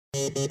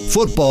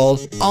Football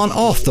on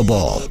Off the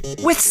Ball.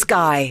 With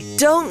Sky,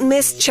 don't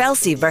miss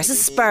Chelsea versus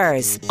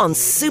Spurs on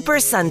Super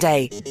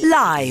Sunday,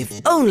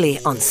 live only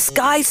on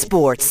Sky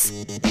Sports.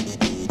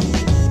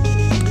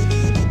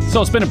 So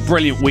it's been a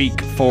brilliant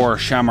week for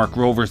Shamrock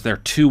Rovers. Their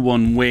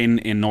 2-1 win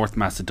in North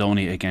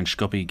Macedonia against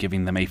Skopje,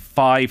 giving them a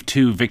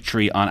 5-2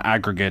 victory on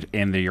aggregate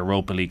in the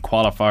Europa League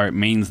qualifier. It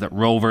means that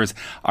Rovers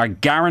are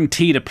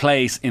guaranteed a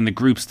place in the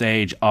group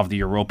stage of the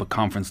Europa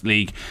Conference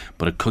League,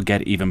 but it could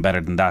get even better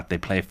than that. They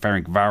play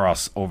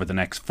Ferencváros over the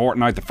next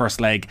fortnight. The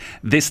first leg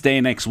this day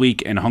next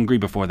week in Hungary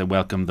before they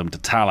welcome them to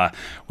Tala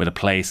with a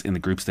place in the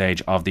group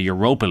stage of the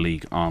Europa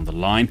League on the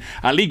line.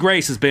 League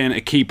race has been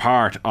a key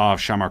part of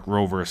Shamrock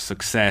Rovers'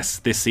 success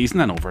this season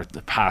and over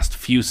the past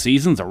few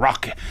seasons, a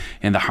rock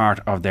in the heart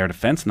of their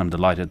defence, and I'm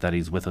delighted that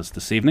he's with us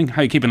this evening. How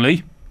are you keeping,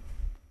 Lee?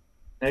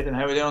 Nathan,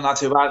 how are we doing? Not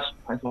too bad.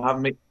 Thanks for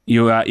having me.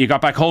 You got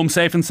back home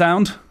safe and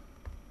sound?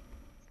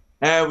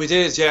 We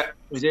did, yeah,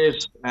 we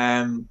did.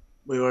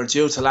 We were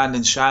due to land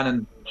in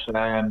Shannon,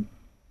 but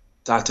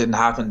that didn't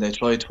happen. They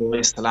tried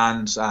twice to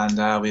land,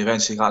 and we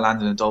eventually got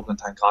landed in Dublin,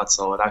 thank God.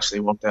 So it actually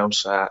worked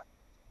out a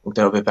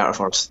bit better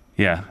for us.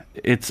 Yeah,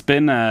 it's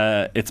been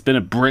a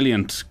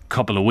brilliant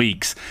couple of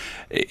weeks.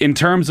 In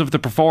terms of the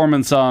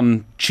performance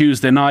on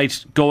Tuesday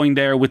night, going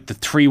there with the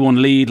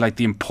 3-1 lead, like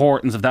the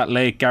importance of that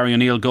late Gary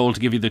O'Neill goal to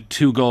give you the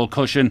 2-goal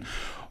cushion.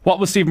 What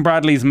was Stephen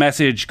Bradley's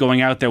message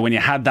going out there when you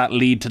had that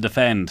lead to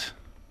defend?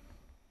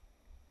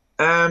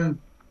 To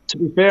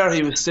be fair,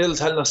 he was still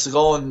telling us to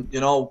go and,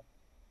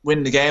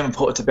 win the game and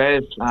put it to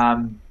bed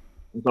as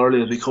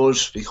early as we could,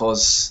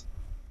 because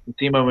the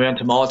team when we went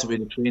to Malta, we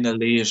had a 3-0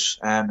 lead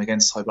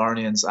against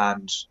Hibernians,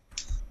 and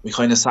we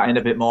kind of sat in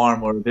a bit more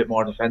and were a bit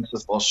more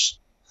defensive. But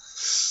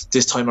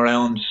this time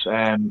around,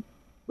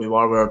 we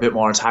were a bit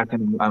more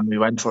attacking, and we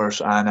went for it.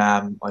 And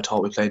I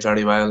thought we played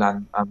very well,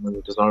 and we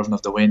were deserving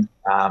of the win.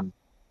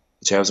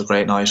 It was a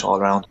great night all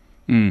around.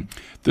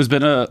 There's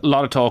been a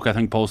lot of talk, I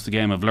think, post the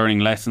game of learning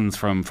lessons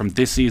from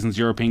this season's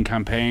European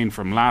campaign,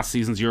 from last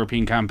season's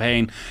European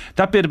campaign.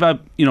 That bit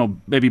about,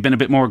 maybe being a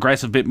bit more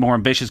aggressive, a bit more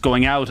ambitious,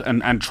 going out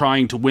and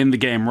trying to win the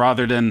game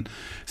rather than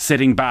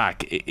sitting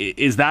back.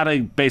 Is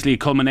that basically a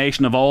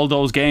culmination of all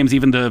those games,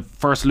 even the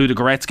first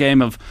Ludogorets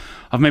game of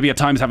maybe at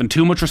times having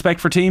too much respect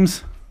for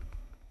teams?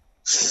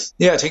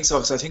 Yeah, I think so,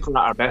 because I think we're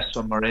at our best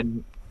when we're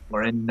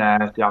in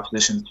the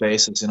opposition's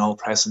faces,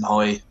 pressing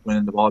high,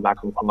 winning the ball back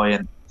up high,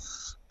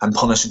 and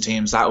punishing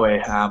teams that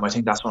way. I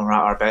think that's when we're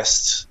at our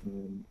best.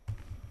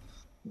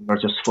 We're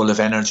just full of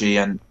energy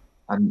and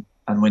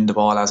win the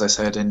ball, as I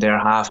said, in their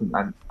half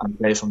and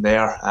play from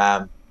there.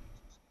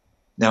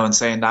 Now, in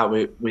saying that,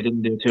 we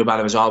didn't do too bad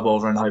of a job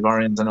over in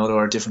Hibernians. I know there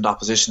were different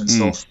opposition and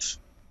stuff.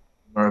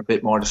 We're a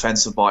bit more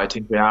defensive, but I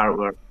think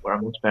we're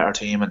a much better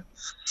team, and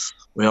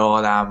we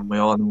all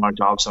know our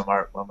jobs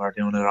when we're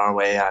doing it our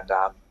way, and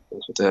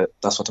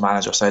that's what the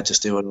manager said: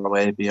 just do it our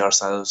way, be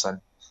ourselves, and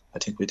I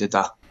think we did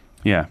that.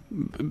 Yeah,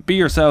 be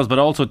yourselves, but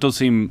also it does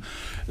seem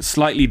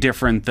slightly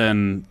different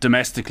than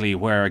domestically,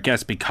 where I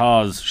guess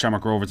because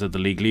Shamrock Rovers are the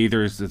league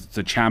leaders,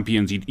 the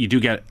champions, you do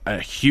get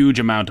a huge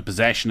amount of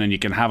possession and you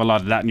can have a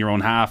lot of that in your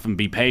own half and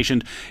be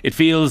patient. It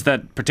feels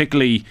that,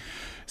 particularly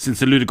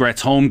since the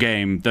Ludogorets home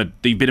game, that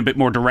they've been a bit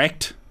more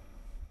direct.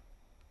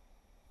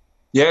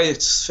 Yeah,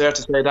 it's fair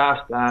to say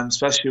that,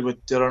 especially with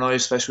the other night,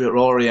 especially with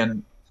Rory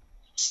and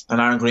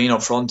Aaron Green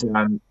up front,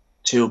 and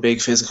two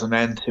big physical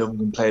men. Two of them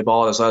can play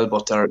ball as well,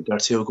 but they're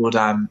two good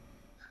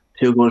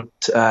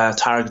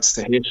targets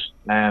to hit.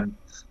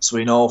 So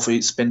we know if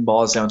we spin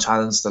balls down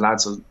channels, the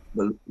lads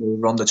will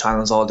run the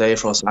channels all day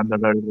for us, and they're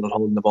very good at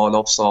holding the ball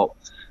up. So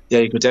yeah,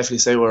 you could definitely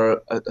say we're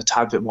a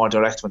tad bit more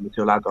direct when the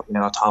two lads are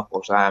playing on top.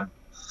 But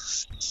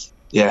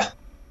yeah.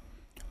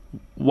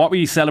 What were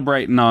you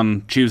celebrating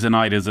on Tuesday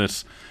night? Is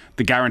it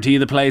the guarantee of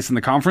the place in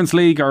the Conference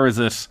League, or is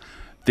it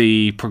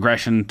the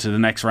progression to the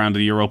next round of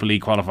the Europa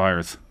League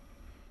qualifiers?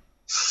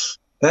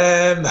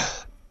 A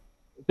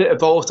bit of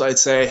both, I'd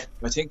say.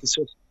 I think it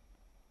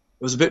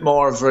was a bit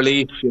more of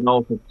relief,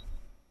 because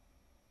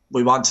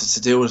we wanted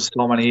to do it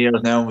so many years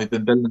now, and we've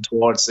been building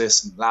towards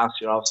this. And last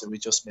year, obviously, we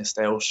just missed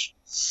out.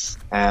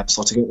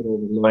 So to get it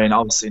over the line,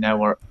 obviously now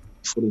we're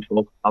fully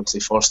focused. Obviously,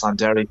 first on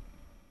Derry,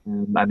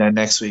 and then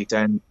next week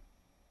then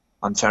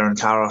on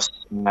Ferencváros.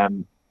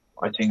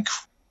 I think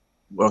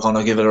we're going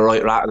to give it a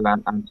right rattle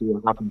and see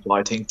what happens. But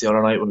I think the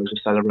other night we were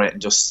just celebrating,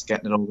 just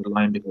getting it over the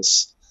line,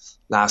 because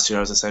last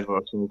year, as I said, we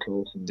were so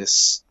close, and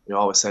we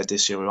always said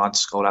this year we wanted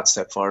to go that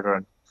step further,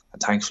 and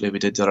thankfully we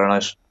did the other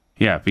night.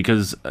 Yeah,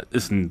 because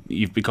listen,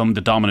 you've become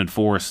the dominant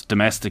force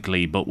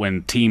domestically, but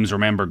when teams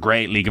remember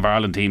great League of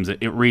Ireland teams,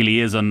 it really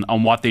is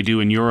on what they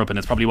do in Europe, and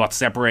it's probably what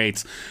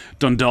separates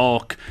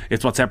Dundalk.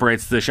 It's what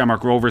separates the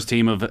Shamrock Rovers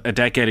team of a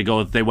decade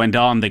ago. They went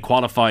on, they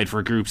qualified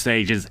for group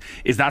stages.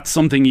 Is that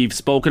something you've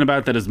spoken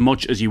about, that as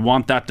much as you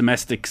want that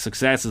domestic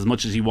success, as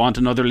much as you want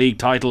another league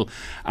title,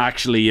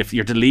 actually, if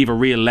you're to leave a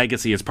real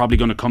legacy, it's probably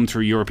going to come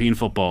through European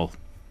football?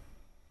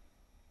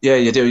 Yeah,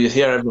 you do. You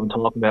hear everyone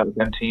talking about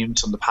them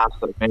teams from the past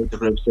that have made the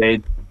group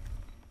stage.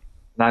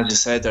 And as you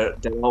said,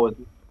 they're always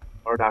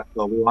for that.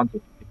 So we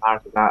wanted to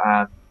part of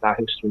that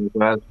history as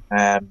well.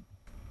 And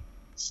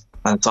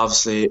it's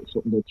obviously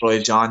something that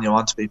drives you on. You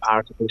want to be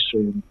part of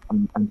history,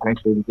 and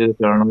thankfully we did it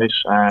there night.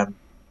 As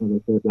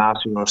I said,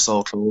 last year we were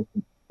so close,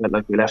 and felt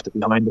like we left it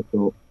behind us.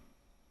 So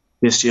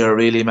this year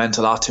really meant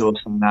a lot to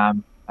us,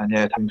 and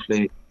yeah,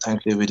 thankfully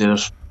we did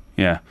it.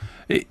 Yeah,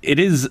 it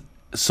is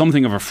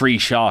something of a free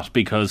shot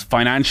because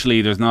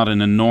financially there's not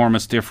an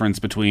enormous difference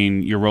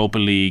between Europa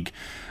League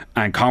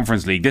and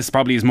Conference League. This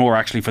probably is more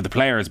actually for the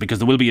players because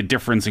there will be a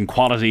difference in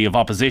quality of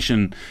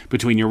opposition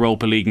between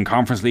Europa League and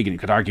Conference League, and you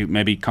could argue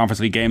maybe Conference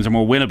League games are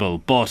more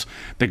winnable, but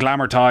the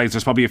glamour ties,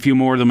 there's probably a few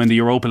more of them in the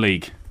Europa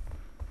League.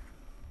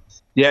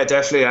 Yeah,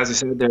 definitely. As I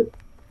said,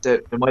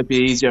 there might be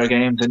easier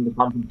games in the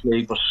Conference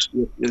League, but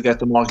you'll get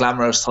the more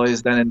glamorous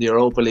ties then in the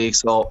Europa League.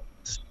 So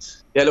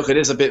yeah, look, it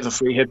is a bit of a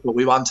free hit, but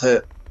we want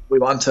to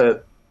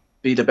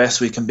be the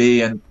best we can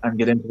be and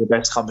get into the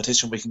best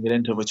competition we can get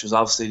into, which was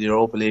obviously the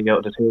Europa League out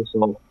of the two.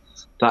 So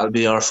that'll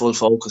be our full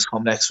focus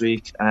come next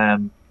week. Yeah,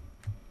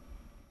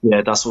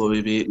 that's what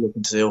we'll be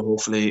looking to do.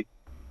 Hopefully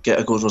get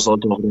a good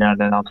result over there, and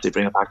then obviously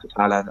bring it back to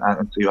Tala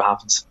and see what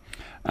happens.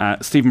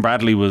 Stephen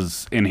Bradley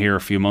was in here a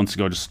few months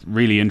ago, just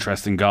really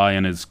interesting guy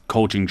in his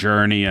coaching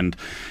journey, and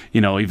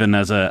even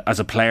as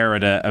a player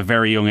at a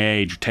very young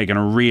age, taking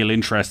a real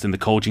interest in the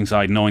coaching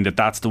side, knowing that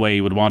that's the way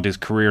he would want his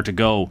career to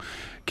go.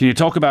 Can you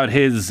talk about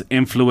his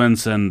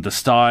influence and the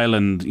style,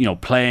 and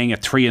playing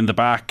at three in the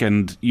back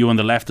and you on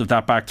the left of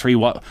that back three?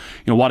 What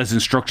his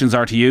instructions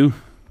are to you?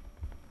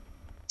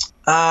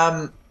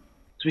 To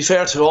be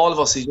fair to all of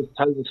us, he just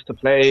tells us to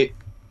play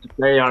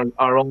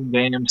our own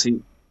games.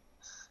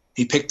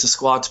 He picked the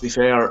squad. To be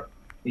fair,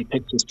 he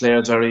picked his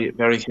players very,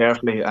 very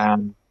carefully.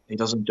 He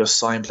doesn't just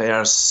sign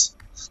players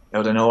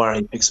out of nowhere.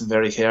 He picks them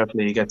very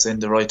carefully. He gets in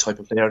the right type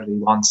of player that he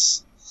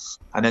wants,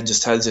 and then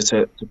just tells you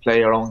to play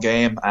your own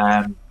game.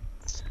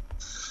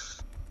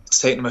 It's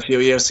taken him a few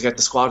years to get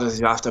the squad that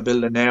you have to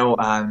build it now,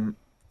 and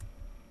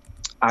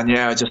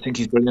yeah, I just think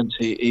he's brilliant.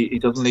 He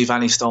doesn't leave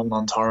any stone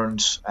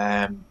unturned.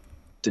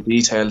 The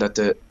detail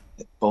that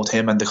both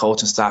him and the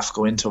coaching staff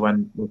go into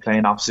when we're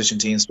playing opposition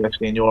teams,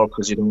 especially in Europe,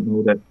 because you don't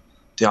know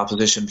the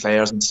opposition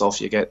players and stuff.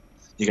 You get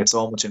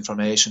so much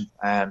information,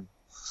 and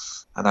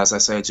as I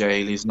say,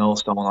 Jay leaves no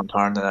stone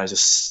unturned, and I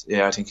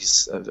think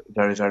he's a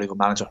very, very good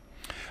manager.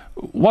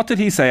 What did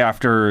he say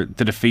after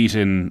the defeat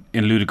in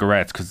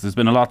Ludogorets? Because there's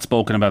been a lot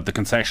spoken about the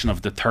concession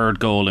of the third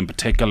goal in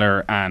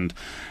particular, and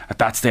at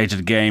that stage of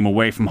the game,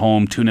 away from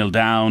home, 2-0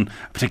 down,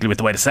 particularly with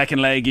the way the second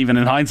leg, even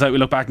in hindsight we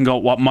look back and go,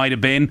 what might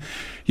have been,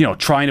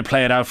 trying to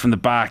play it out from the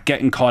back,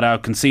 getting caught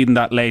out, conceding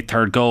that late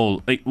third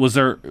goal. Was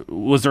there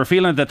a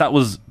feeling that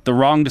was the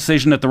wrong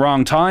decision at the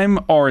wrong time,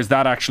 or is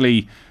that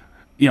actually,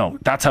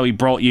 that's how he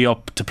brought you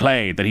up to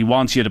play, that he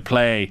wants you to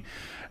play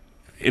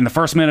in the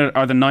first minute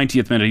or the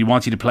 90th minute, he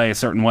wants you to play a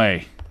certain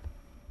way?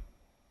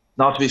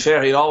 Now, to be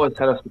fair, he'd always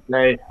tell us to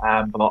play,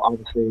 but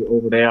obviously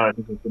over there, I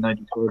think it was the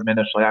 93rd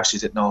minute, I actually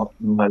didn't know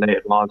how late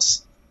it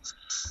was.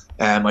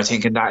 I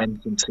think in that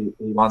instance, he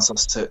wants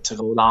us to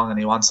go long, and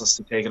he wants us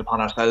to take it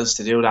upon ourselves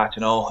to do that,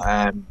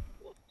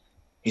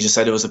 He just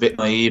said it was a bit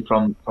naive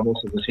from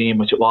us as a team,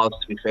 which it was,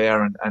 to be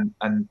fair,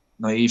 and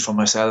naive from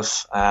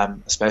myself,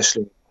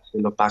 especially. I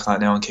look back on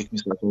it now and kick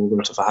myself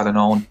over it. If I had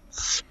known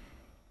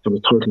there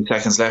was 30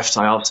 seconds left,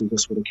 I obviously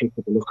just would have kicked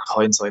it. But look,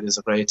 hindsight is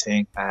a great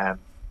thing. But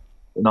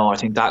no, I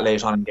think that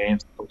late on in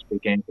games, such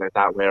big games like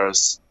that,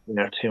 whereas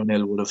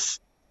 2-0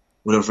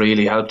 would have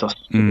really helped us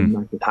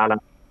back to Tala.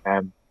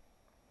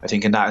 I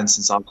think in that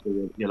instance,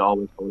 obviously you'll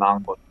always go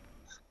long, but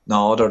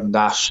no, other than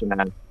that,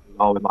 you'll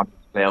always want us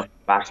to play out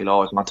the back. You'll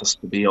always want us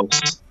to be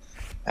us,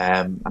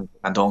 and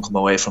don't come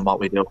away from what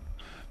we do.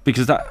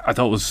 Because that, I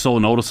thought, was so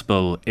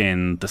noticeable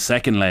in the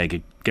second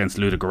leg against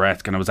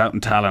Ludogorets, and I was out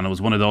in Tala, and it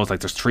was one of those,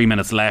 there's 3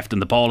 minutes left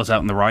and the ball is out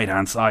on the right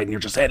hand side and you're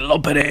just saying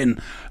lump it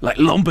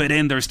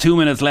in, there's 2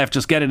 minutes left,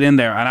 just get it in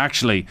there. And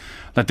actually,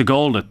 the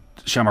goal that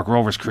Shamrock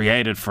Rovers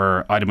created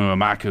for Aidamu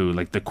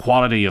Amaku, the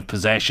quality of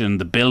possession,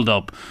 the build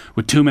up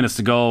with 2 minutes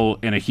to go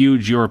in a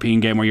huge European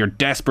game where you're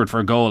desperate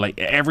for a goal,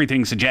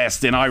 everything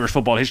suggests in Irish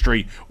football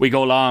history, we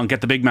go long,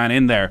 get the big man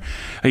in there.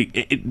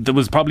 There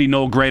was probably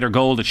no greater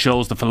goal that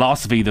shows the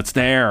philosophy that's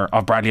there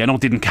of Bradley. I know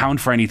it didn't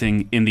count for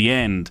anything in the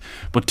end,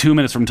 but 2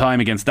 minutes from time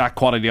against that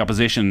quality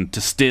opposition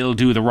to still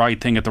do the right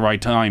thing at the right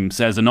time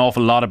says an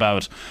awful lot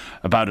about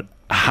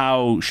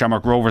how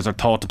Shamrock Rovers are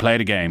taught to play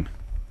the game.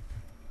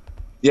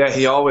 Yeah,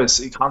 he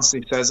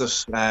constantly says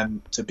it,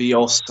 to be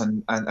us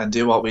and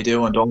do what we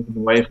do and don't come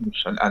away from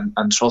it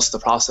and trust the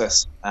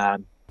process.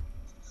 And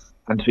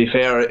to be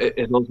fair,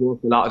 it does work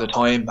a lot of the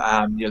time.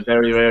 You'll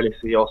very rarely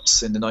see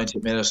us in the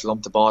 90th minute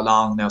lump the ball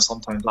long. Now,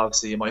 sometimes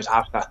obviously you might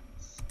have that,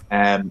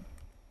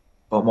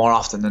 but more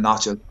often than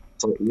not,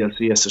 you'll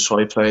see us to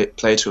try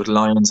play through the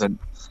lines and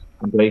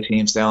break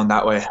teams down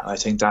that way. I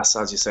think that's,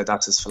 as you said,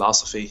 that's his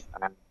philosophy,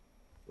 and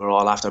we're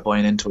all after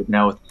buying into it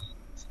now.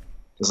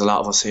 There's a lot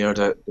of us here,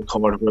 the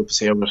cover of the group is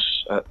here with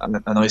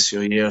a nice few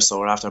years, so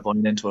we're after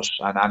buying into it,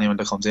 and anyone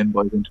that comes in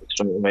buys into it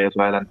straight away as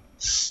well.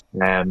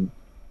 And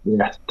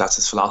yeah, that's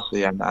his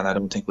philosophy, and I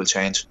don't think will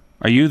change.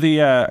 Are you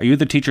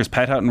the teacher's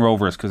pet out in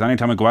Rovers? Because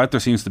anytime I go out, there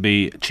seems to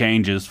be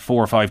changes,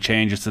 4 or 5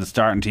 changes to the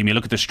starting team. You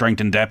look at the strength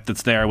and depth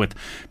that's there with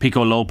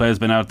Pico Lopez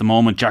been out at the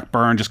moment, Jack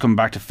Byrne just coming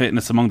back to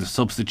fitness among the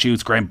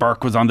substitutes. Graham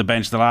Burke was on the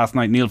bench the last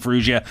night. Neil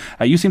Ferrugia.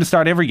 You seem to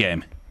start every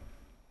game.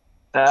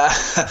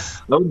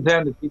 I wouldn't say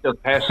I'm the teacher's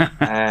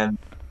pet.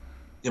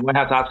 You might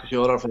have to ask a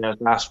few other players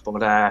that,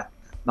 but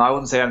no, I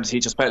wouldn't say I'm the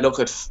teacher's pet. Look,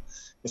 if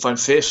I'm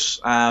fit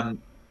and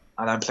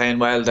I'm playing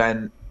well,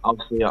 then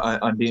obviously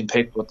I'm being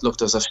picked. But look,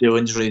 there's a few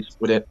injuries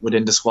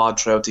within the squad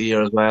throughout the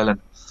year as well,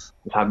 and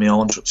I've had my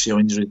own few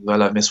injuries as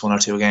well. I've missed 1 or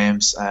 2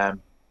 games.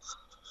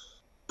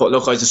 But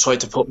look, I just try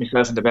to put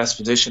myself in the best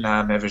position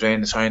every day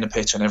in the training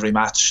pitch and every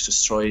match.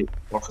 Just try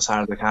work as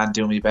hard as I can,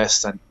 do my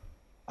best, and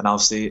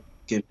obviously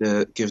give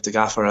the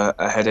gaffer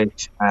a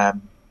headache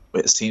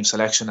with his team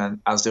selection,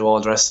 and as do all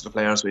the rest of the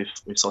players. We've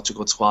such a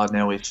good squad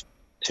now. We've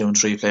 2 and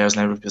 3 players in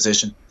every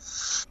position,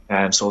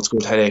 so it's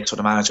good headaches for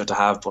the manager to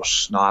have. But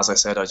no, as I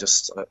said, I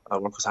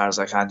work as hard as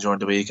I can during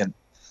the week, and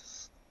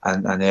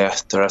yeah,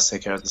 the rest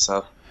take care of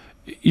themselves.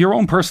 Your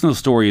own personal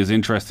story is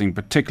interesting,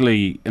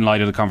 particularly in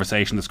light of the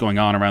conversation that's going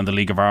on around the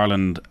League of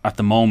Ireland at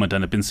the moment,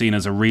 and it's been seen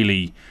as a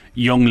really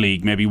young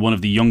league, maybe one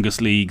of the youngest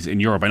leagues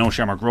in Europe. I know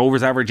Shamrock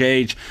Rovers' average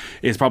age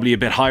is probably a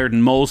bit higher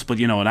than most, but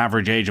an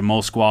average age of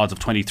most squads of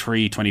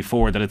 23,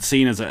 24, that it's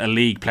seen as a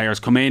league. Players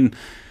come in,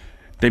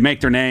 they make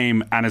their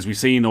name, and as we've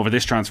seen over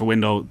this transfer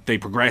window, they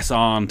progress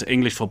on to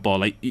English football.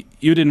 Like,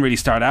 you didn't really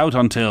start out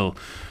until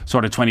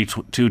sort of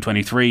 22,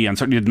 23, and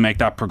certainly didn't make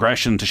that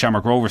progression to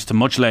Shamrock Rovers to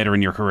much later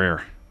in your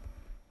career.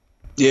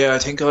 Yeah, I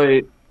think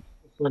I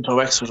went to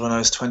Wexford when I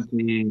was 20.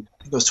 I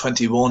think I was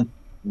 21,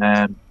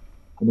 and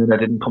then I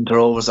didn't come to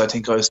Rovers. I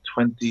think I was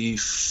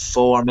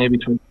 24, maybe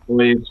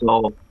 25.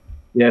 So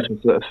yeah, it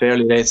was a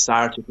fairly late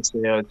start. You could say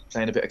I was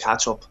playing a bit of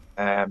catch up.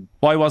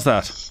 Why was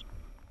that?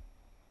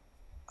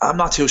 I'm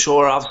not too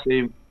sure.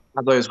 Obviously,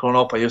 as I was growing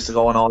up, I used to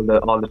go on all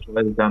the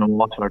trials down in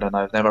Watford, and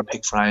I've never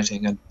picked for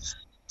anything. And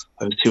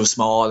I was too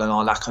small and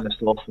all that kind of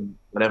stuff. And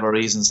whatever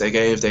reasons they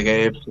gave. So it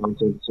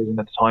was a decision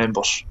at the time,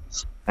 but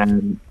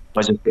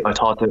I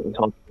thought the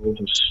route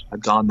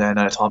had gone then,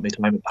 and I thought my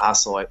time had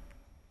passed, so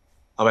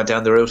I went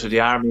down the route of the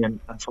army, and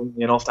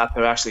funnily enough, that's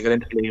how I actually got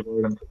into the League of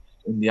Ireland.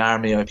 In the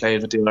army, I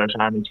played with the Irish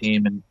Army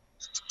team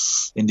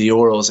in the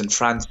Euros in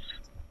France,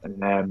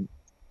 and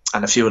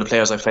a few of the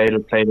players I played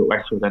with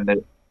Wexford,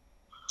 and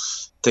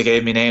they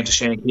gave me name to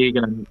Shane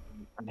Keegan, and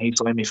he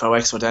signed me for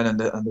Wexford then, and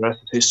the rest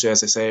is history, as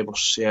they say. But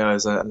yeah, it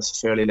was a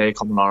fairly late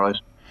coming, all right.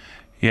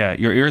 Yeah,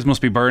 your ears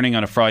must be burning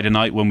on a Friday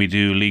night when we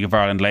do League of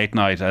Ireland late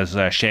night, as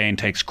Shane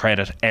takes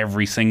credit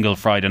every single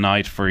Friday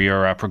night for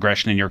your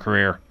progression in your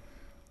career.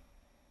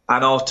 I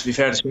know, to be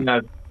fair to Shane,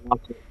 I've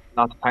not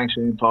to thank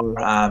Shane for.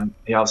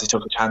 He obviously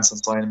took a chance on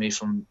signing me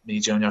from me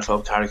junior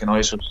club Carrick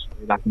United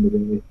back in the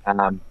day.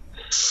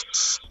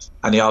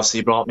 And he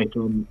obviously brought me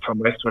from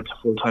Wexford to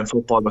full-time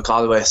football with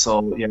Galway.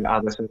 So yeah,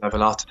 as I said, I have a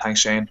lot to thank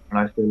Shane, and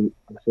I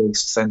still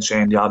send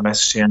Shane the odd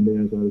message here and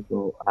there as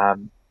well. So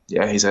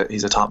yeah, he's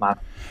a top man.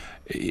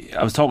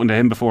 I was talking to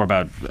him before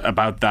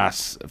about that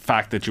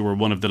fact that you were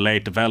one of the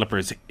late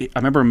developers. I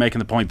remember him making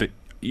the point that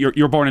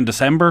you're born in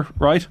December,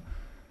 right?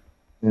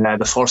 Yeah,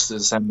 the 1st of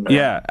December.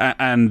 Yeah,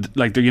 and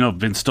like there,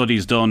 been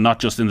studies done not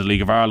just in the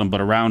League of Ireland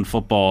but around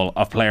football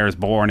of players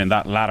born in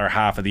that latter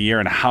half of the year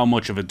and how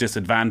much of a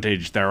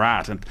disadvantage they're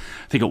at. And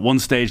I think at one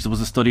stage there was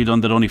a study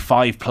done that only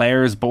 5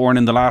 players born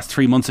in the last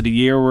 3 months of the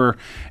year were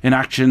in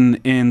action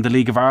in the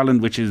League of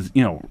Ireland, which is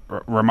a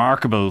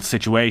remarkable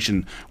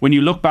situation. When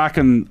you look back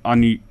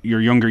on your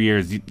younger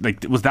years,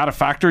 like, was that a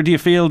factor? Do you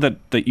feel that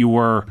you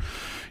were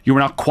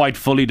not quite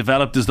fully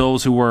developed as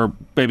those who were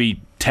maybe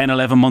 10,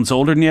 11 months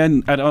older than you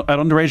at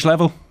underage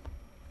level?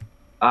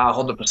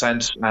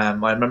 100%. I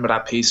remember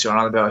that piece you're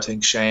on about. I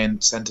think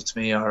Shane sent it to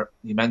me, or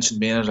he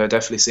mentioned me in it. I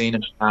definitely seen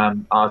it.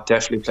 I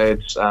definitely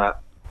played,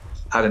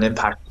 had an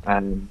impact.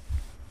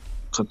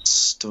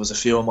 Because there was a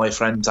few of my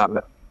friends that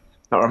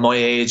were my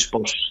age,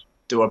 but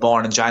they were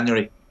born in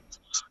January,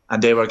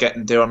 and they were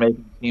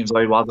making teams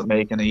I wasn't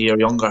making a year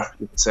younger,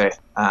 you could say.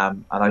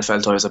 And I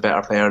felt I was a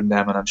better player than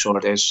them, and I'm sure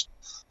they'd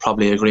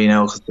probably agree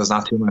now because there's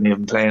not too many of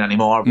them playing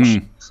anymore.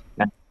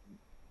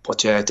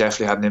 But yeah, it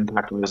definitely had an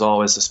impact. I was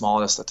always the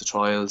smallest at the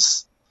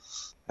trials.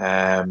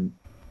 I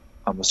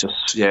was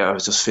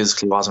just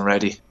physically wasn't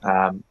ready.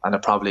 And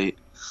it probably,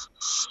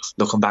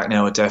 looking back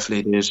now, it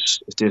definitely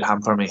did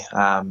hamper me.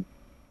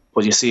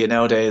 But you see it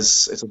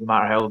nowadays, it doesn't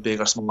matter how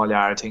big or small you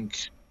are. I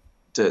think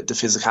the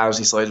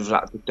physicality side of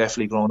that,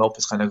 definitely growing up,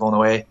 is kind of going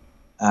away.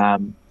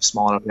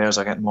 Smaller players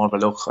are getting more of a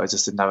look. I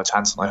just didn't have a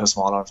chance when I was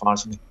smaller,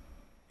 unfortunately.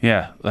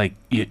 Yeah, like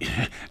it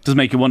does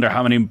make you wonder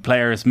how many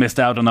players missed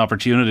out on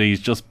opportunities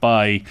just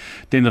by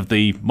the end of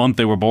the month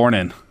they were born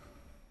in.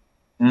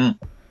 Yeah,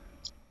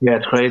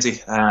 it's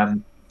crazy. I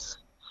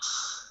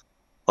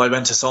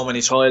went to so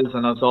many trials,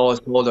 and I was always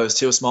told I was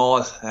too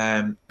small.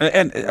 And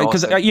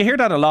because you hear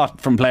that a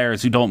lot from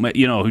players who don't make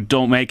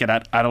it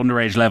at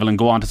underage level and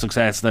go on to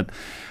success. That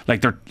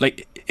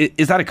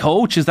is that a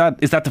coach? Is that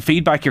the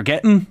feedback you're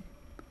getting?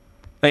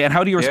 Like, and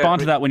how do you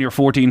respond to that when you're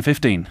 14,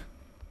 15?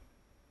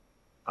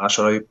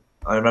 Sure,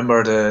 I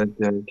remember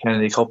the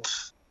Kennedy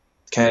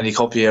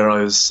Cup year.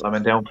 I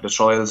went down for the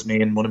trials.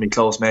 Me and one of my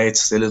close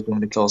mates, still is one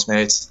of my close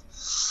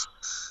mates,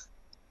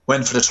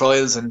 went for the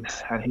trials, and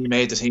he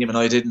made the team and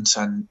I didn't,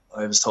 and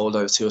I was told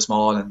I was too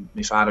small, and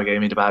my father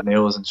gave me the bad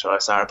news, and I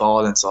started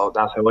bawling. So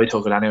that's how I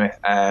took it anyway.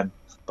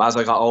 But as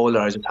I got older,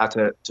 I just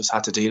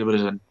had to deal with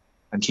it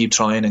and keep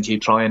trying.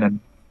 And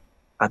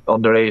at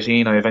under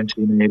 18, I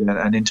eventually made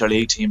an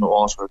interleague team at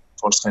Waterford.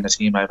 First kind of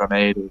team I ever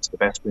made. It was the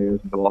best players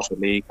in the Waterford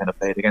League, kind of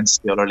played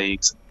against the other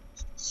leagues.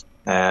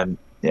 So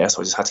I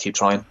just had to keep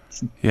trying.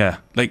 Yeah,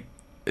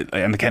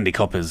 and the Kennedy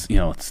Cup is,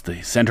 it's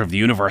the centre of the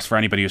universe for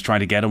anybody who's trying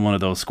to get in one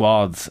of those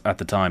squads at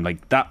the time.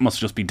 That must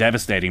just be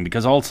devastating,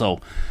 because also,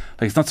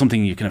 it's not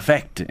something you can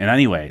affect in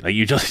any way.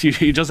 You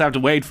just have to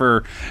wait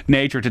for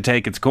nature to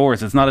take its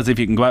course. It's not as if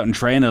you can go out and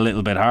train a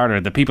little bit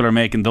harder. The people are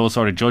making those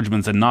sort of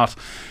judgments and not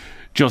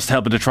just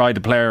helping to try the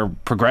player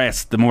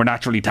progress, the more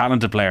naturally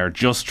talented player,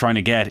 just trying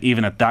to get,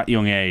 even at that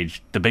young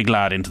age, the big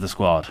lad into the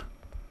squad.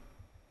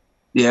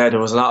 Yeah, there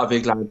was a lot of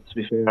big lads, to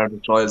be fair.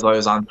 The trials I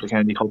was on for the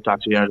Kennedy Cup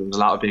that year, there was a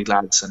lot of big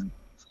lads, and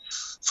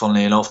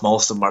funnily enough,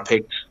 most of them were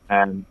picked.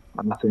 I'm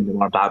not saying they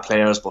weren't bad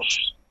players, but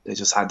they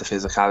just had the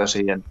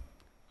physicality, and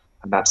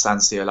that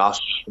stands to you a lot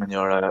when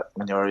you're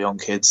a young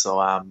kid. So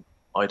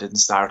I didn't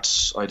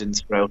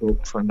sprout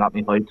up from that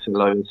height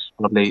till I was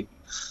probably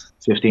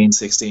 15,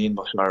 16,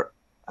 but sure,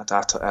 at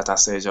that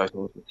stage I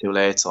thought it was too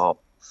late. So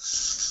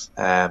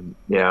I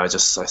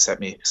set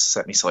me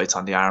sights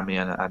on the army,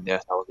 and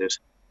that was it.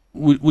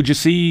 Would you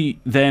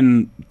see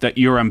then that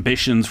your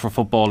ambitions for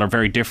football are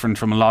very different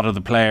from a lot of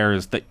the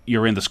players that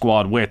you're in the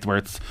squad with, where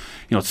it's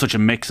it's such a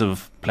mix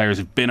of players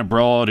who've been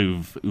abroad,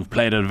 who've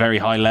played at a very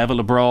high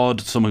level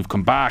abroad, some who've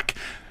come back,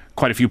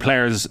 quite a few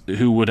players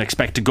who would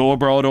expect to go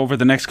abroad over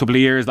the next couple of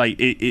years?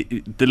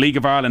 The League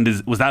of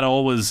Ireland, was that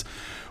always,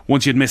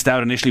 once you'd missed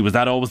out initially, was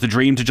that always the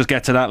dream, to just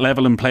get to that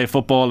level and play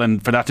football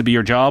and for that to be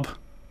your job?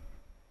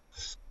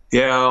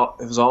 Yeah,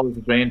 it was always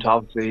a dream to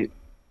obviously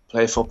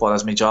play football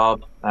as my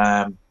job.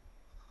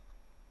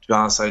 To be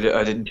honest, I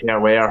didn't care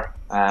where.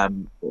 It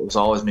was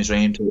always my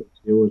dream to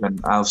do it, and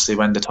obviously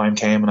when the time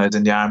came and I was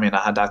in the army and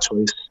I had that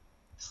choice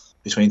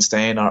between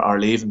staying or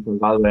leaving for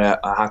Galway,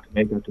 I had to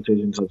make that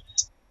decision,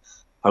 because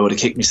I would have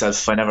kicked myself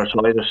if I never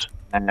tried it.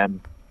 It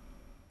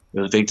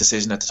was a big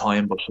decision at the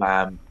time, but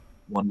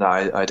one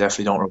that I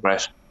definitely don't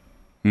regret.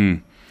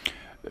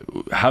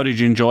 How did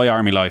you enjoy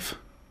army life?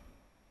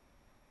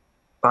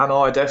 I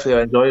know, I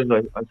definitely enjoyed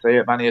it. I say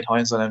it many a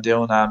times when I'm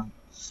doing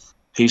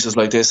pieces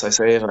like this. I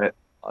say it.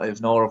 I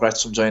have no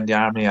regrets from joining the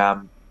army. I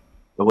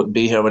wouldn't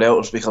be here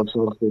without it, because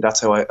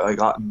that's how I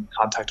got in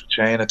contact with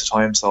Shane at the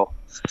time. So,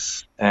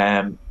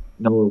 no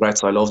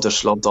regrets. I loved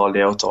it. Loved all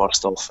the outdoor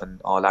stuff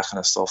and all that kind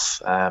of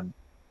stuff.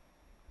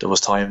 There was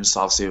times,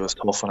 obviously, it was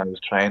tough when I was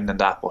training and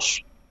that, but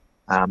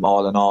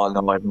all in all,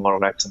 no, I have no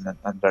regrets,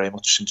 and very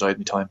much enjoyed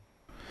my time.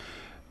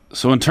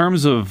 So, in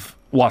terms of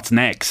what's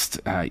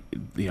next,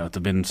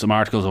 there've been some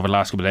articles over the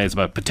last couple of days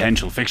about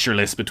potential fixture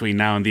lists between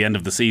now and the end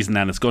of the season,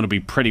 and it's going to be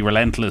pretty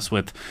relentless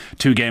with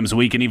 2 games a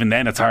week, and even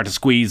then it's hard to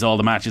squeeze all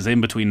the matches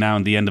in between now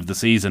and the end of the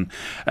season.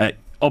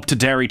 Up to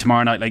Derry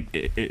tomorrow night,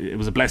 it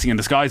was a blessing in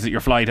disguise that your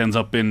flight ends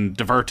up being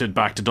diverted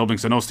back to Dublin.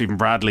 So I know Stephen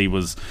Bradley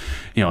was,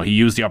 he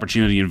used the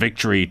opportunity in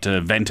victory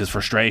to vent his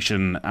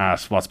frustration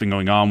at what's been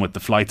going on with the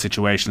flight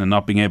situation and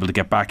not being able to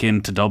get back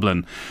into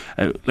Dublin.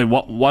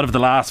 What have the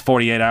last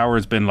 48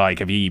 hours been like?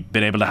 Have you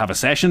been able to have a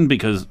session?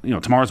 Because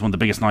tomorrow's one of the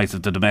biggest nights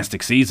of the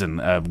domestic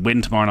season.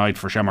 Win tomorrow night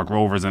for Shamrock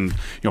Rovers, and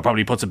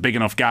probably puts a big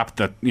enough gap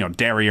that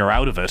Derry are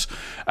out of it.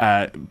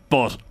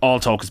 But all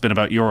talk has been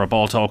about Europe.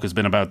 All talk has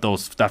been about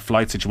that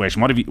flight situation.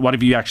 What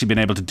have you actually been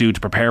able to do to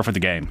prepare for the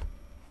game?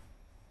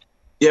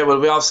 Yeah, well,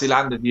 we obviously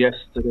landed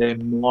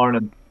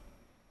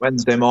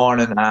Wednesday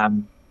morning.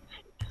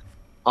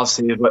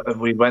 Obviously,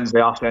 we Wednesday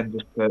off then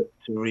just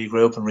to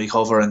regroup and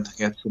recover and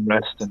get some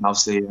rest, and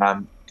obviously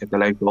get the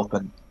legs up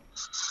and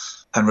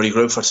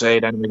regroup for today.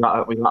 Then we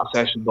got a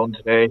session done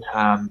today,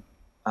 and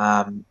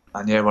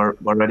yeah, we're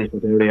ready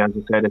for Derry. As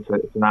I said, it's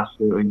an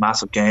absolutely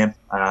massive game.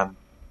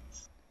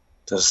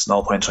 There's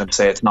no point trying to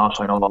say it's not.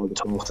 I know all the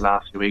talk the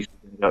last few weeks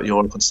about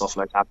Europe and stuff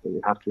like that, but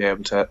you have to be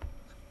able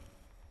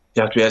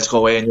to go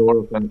away in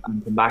Europe and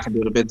come back and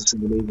do the business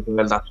in the league as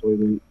well. That's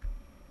why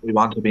we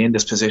want to be in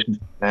this position.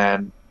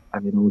 And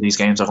these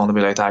games are going to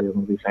be like that. You're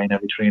going to be playing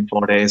every 3 and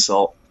 4 days,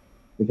 so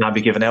we can't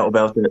be giving out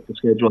about the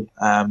schedule.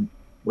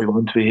 We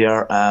want to be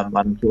here, and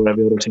I'm sure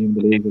every other team in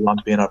the league will want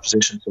to be in our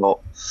position.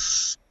 So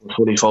we're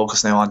fully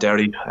focused now on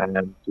Derry, and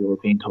the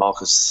European talk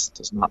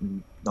there's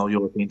no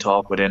European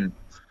talk within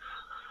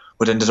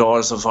the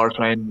doors of our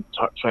training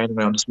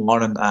ground this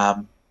morning.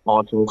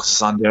 All focus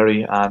is on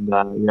Derry, and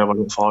we're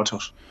looking forward to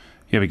it.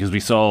 Yeah, because we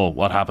saw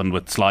what happened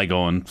with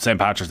Sligo and St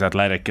Patrick's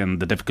Athletic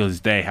and the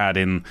difficulties they had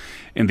in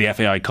the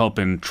FAI Cup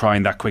in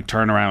trying that quick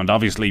turnaround.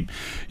 Obviously,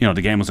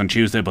 the game was on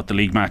Tuesday, but the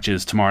league match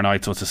is tomorrow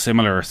night, so it's a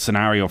similar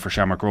scenario for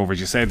Shamrock Rovers.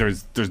 You say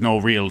there's no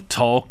real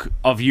talk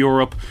of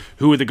Europe.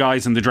 Who are the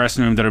guys in the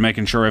dressing room that are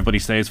making sure everybody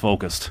stays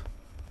focused?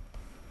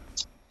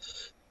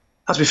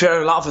 To be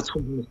fair, a lot of it's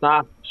come from the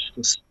staff.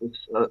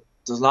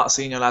 there's a lot of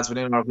senior lads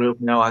within our group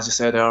now. As you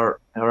said, our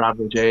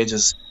average age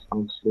is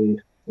obviously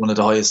one of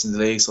the highest in the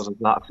league, so there's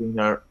a lot of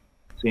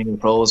senior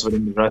pros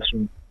within the dressing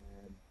room.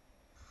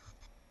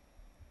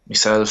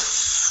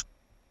 Myself,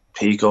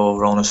 Pico,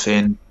 Ronan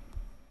Finn,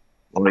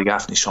 Rory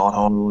Gaffney, Sean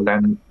Hall,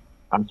 them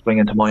I'm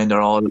springing to mind.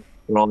 They're all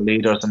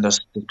leaders, and there's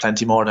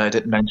plenty more that I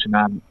didn't mention.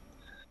 I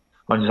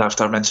just have to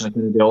start mentioning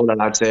kind of the older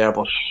lads there,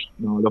 but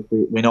look,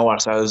 we know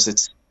ourselves.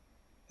 It's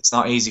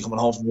not easy coming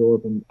home from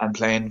Europe and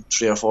playing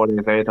 3 or 4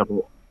 days later,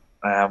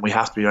 but we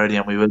have to be ready,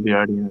 and we will be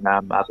ready. And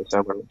as I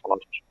said, we're looking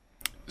forward to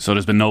it. So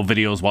there's been no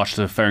videos watched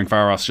of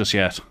Ferencváros just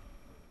yet?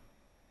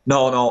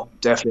 No,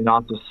 definitely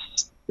not.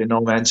 There's been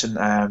no mention.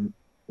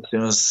 As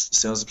soon as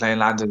the plane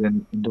landed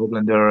in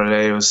Dublin the other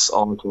day, it was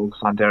all focus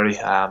on Derry.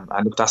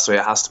 And look, that's the way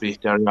it has to be.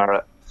 Derry are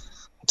a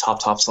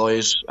top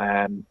side.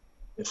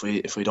 If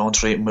we don't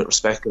treat them with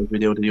respect as we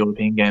do the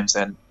European games,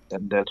 then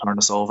they'll turn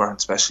us over, and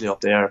especially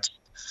up there.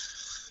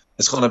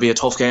 It's going to be a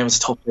tough game. It's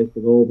a tough place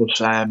to go, but as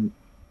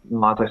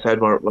I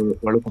said, we're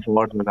looking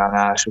forward to it,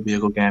 and it should be a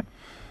good game.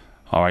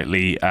 All right,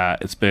 Lee,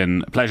 it's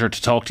been a pleasure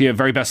to talk to you.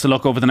 Very best of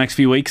luck over the next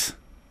few weeks.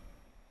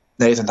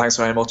 Nathan, thanks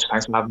very much.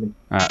 Thanks for having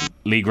me.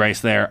 Lee Grace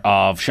there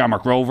of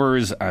Shamrock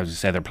Rovers. As you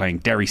said, they're playing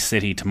Derry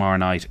City tomorrow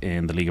night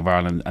in the League of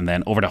Ireland, and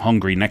then over to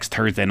Hungary next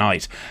Thursday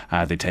night.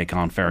 They take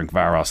on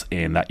Ferencváros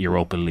in that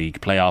Europa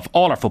League playoff.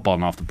 All our football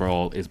and off the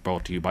ball is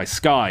brought to you by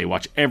Sky.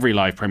 Watch every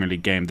live Premier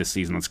League game this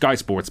season on Sky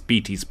Sports,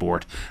 BT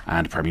Sport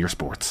and Premier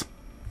Sports.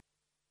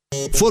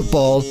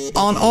 Football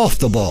on Off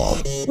the Ball.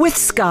 With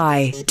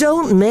Sky,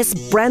 don't miss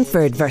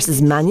Brentford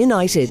versus Man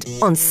United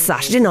on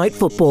Saturday Night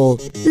Football.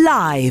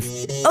 Live,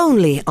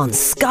 only on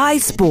Sky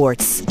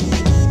Sports.